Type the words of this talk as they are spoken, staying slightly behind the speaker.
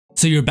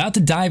So you're about to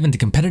dive into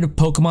competitive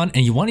Pokemon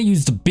and you want to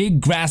use the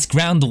big grass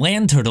ground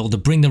land turtle to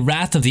bring the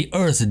wrath of the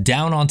earth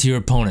down onto your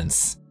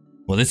opponents.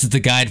 Well, this is the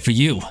guide for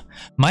you.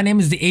 My name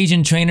is the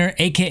Asian Trainer,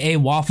 aka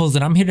Waffles,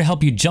 and I'm here to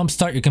help you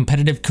jumpstart your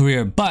competitive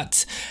career.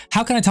 But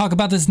how can I talk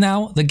about this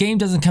now? The game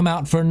doesn't come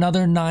out for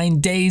another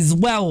 9 days.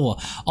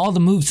 Well, all the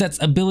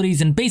movesets,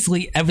 abilities, and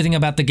basically everything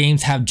about the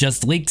games have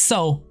just leaked,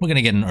 so we're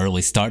gonna get an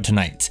early start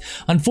tonight.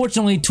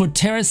 Unfortunately,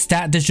 Torterra's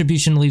stat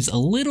distribution leaves a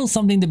little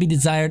something to be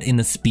desired in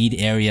the speed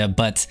area,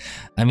 but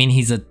I mean,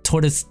 he's a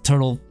tortoise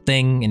turtle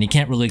thing and you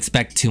can't really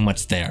expect too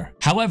much there.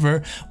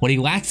 However, what he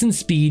lacks in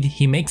speed,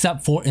 he makes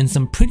up for in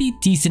some pretty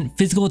decent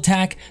physical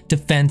attack,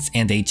 defense,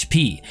 and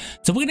HP.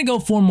 So we're gonna go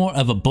for more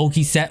of a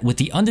bulky set with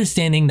the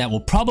understanding that we'll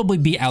probably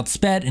be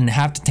outsped and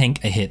have to tank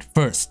a hit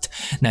first.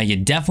 Now you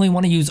definitely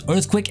want to use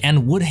Earthquake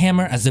and Wood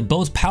Hammer as they're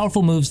both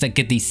powerful moves that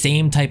get the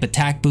same type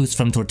attack boost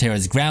from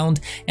Torterra's ground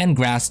and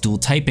grass dual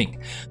typing.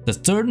 The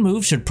third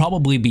move should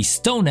probably be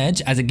Stone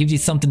Edge, as it gives you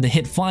something to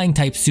hit flying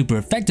types super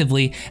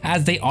effectively,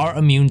 as they are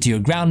immune to your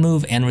ground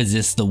move and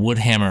resist the Wood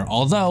Hammer,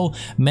 although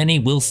many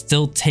will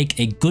still take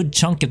a good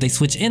chunk if they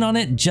switch in on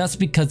it just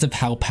because of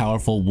how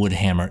powerful Wood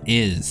Hammer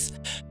is.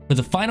 For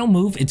the final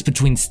move, it's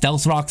between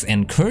Stealth Rocks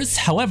and Curse.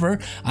 However,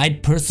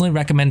 I'd personally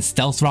recommend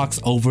Stealth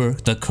Rocks over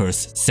the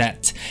Curse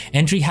set.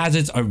 Entry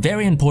hazards are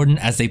very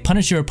important as they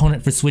punish your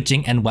opponent for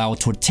switching, and while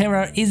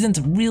Torterra isn't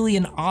really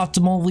an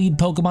optimal lead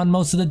Pokemon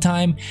most of the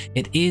time,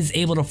 it is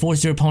able to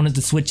force your opponent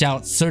to switch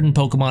out certain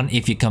Pokemon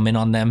if you come in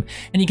on them,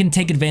 and you can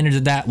take advantage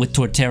of that with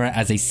Torterra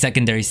as a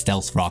secondary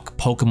Stealth Rock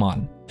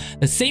Pokemon.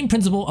 The same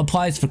principle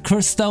applies for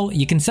Curse though.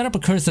 You can set up a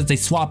Curse as they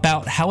swap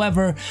out.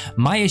 However,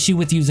 my issue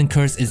with using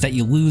Curse is that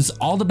you lose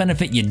all the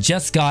benefit you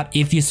just got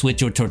if you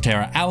switch your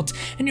Torterra out,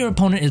 and your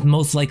opponent is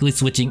most likely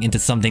switching into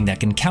something that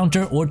can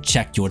counter or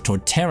check your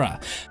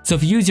Torterra. So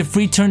if you use your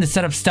free turn to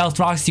set up Stealth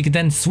Rocks, you can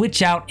then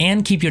switch out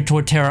and keep your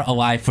Torterra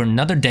alive for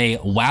another day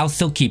while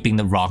still keeping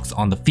the rocks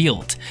on the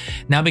field.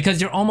 Now,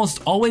 because you're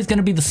almost always going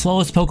to be the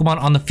slowest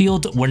Pokemon on the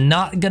field, we're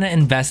not going to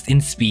invest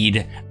in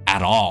speed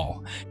at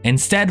all.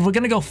 Instead, we're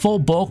going to go full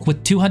bulk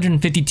with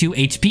 252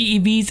 HP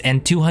EVs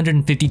and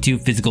 252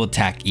 physical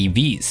attack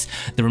EVs.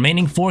 The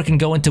remaining 4 can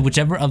go into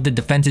whichever of the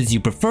defenses you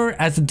prefer,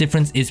 as the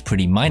difference is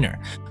pretty minor.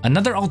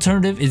 Another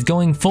alternative is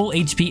going full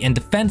HP and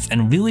defense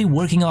and really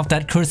working off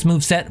that Curse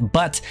moveset,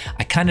 but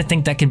I kind of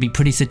think that can be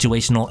pretty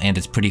situational and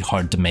it's pretty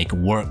hard to make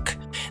work.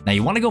 Now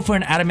you want to go for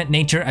an Adamant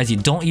nature as you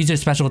don't use your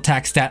special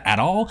attack stat at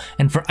all,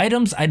 and for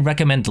items I'd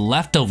recommend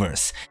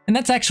Leftovers. And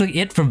that's actually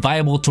it for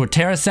viable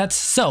Torterra sets,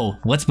 so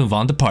let's move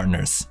on to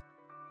partners.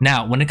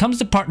 Now, when it comes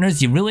to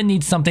partners, you really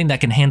need something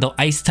that can handle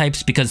ice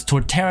types, because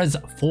Torterra's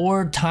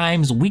 4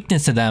 times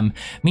weakness to them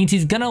means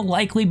he's gonna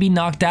likely be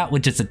knocked out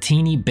with just a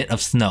teeny bit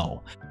of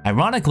snow.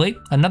 Ironically,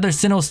 another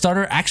Sinnoh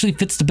starter actually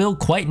fits the bill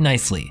quite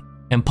nicely.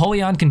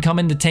 Empoleon can come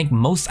in to tank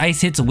most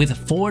ice hits with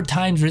 4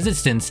 times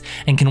resistance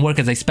and can work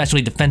as a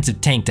specially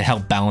defensive tank to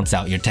help balance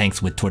out your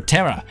tanks with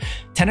Torterra.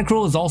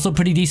 Tentacruel is also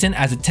pretty decent,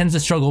 as it tends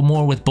to struggle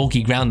more with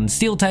bulky ground and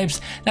steel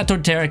types that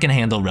Torterra can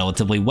handle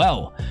relatively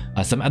well.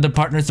 Some other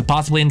partners to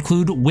possibly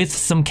include with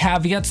some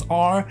caveats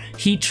are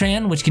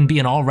Heatran, which can be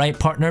an alright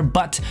partner,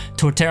 but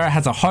Torterra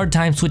has a hard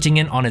time switching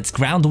in on its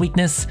ground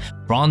weakness.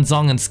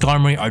 Bronzong and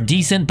Skarmory are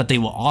decent, but they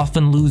will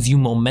often lose you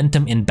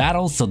momentum in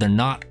battle, so they're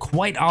not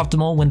quite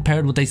optimal when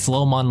paired with a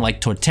Slowmon like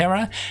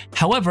Torterra.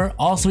 However,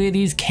 all 3 of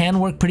these can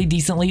work pretty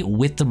decently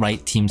with the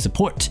right team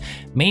support.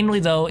 Mainly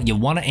though, you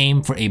want to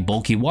aim for a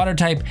bulky water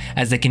type,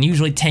 as they can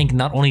usually tank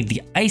not only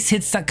the ice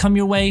hits that come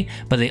your way,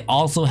 but they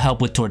also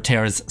help with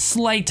Torterra's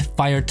slight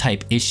fire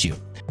type issue.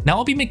 Now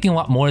I'll be making a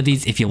lot more of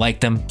these if you like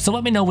them, so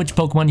let me know which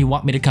Pokemon you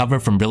want me to cover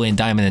from Brilliant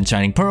Diamond and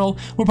Shining Pearl.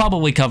 We'll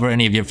probably cover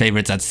any of your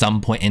favorites at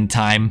some point in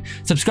time.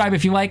 Subscribe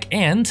if you like,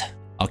 and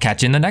I'll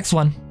catch you in the next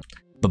one.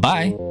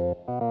 Bye-bye.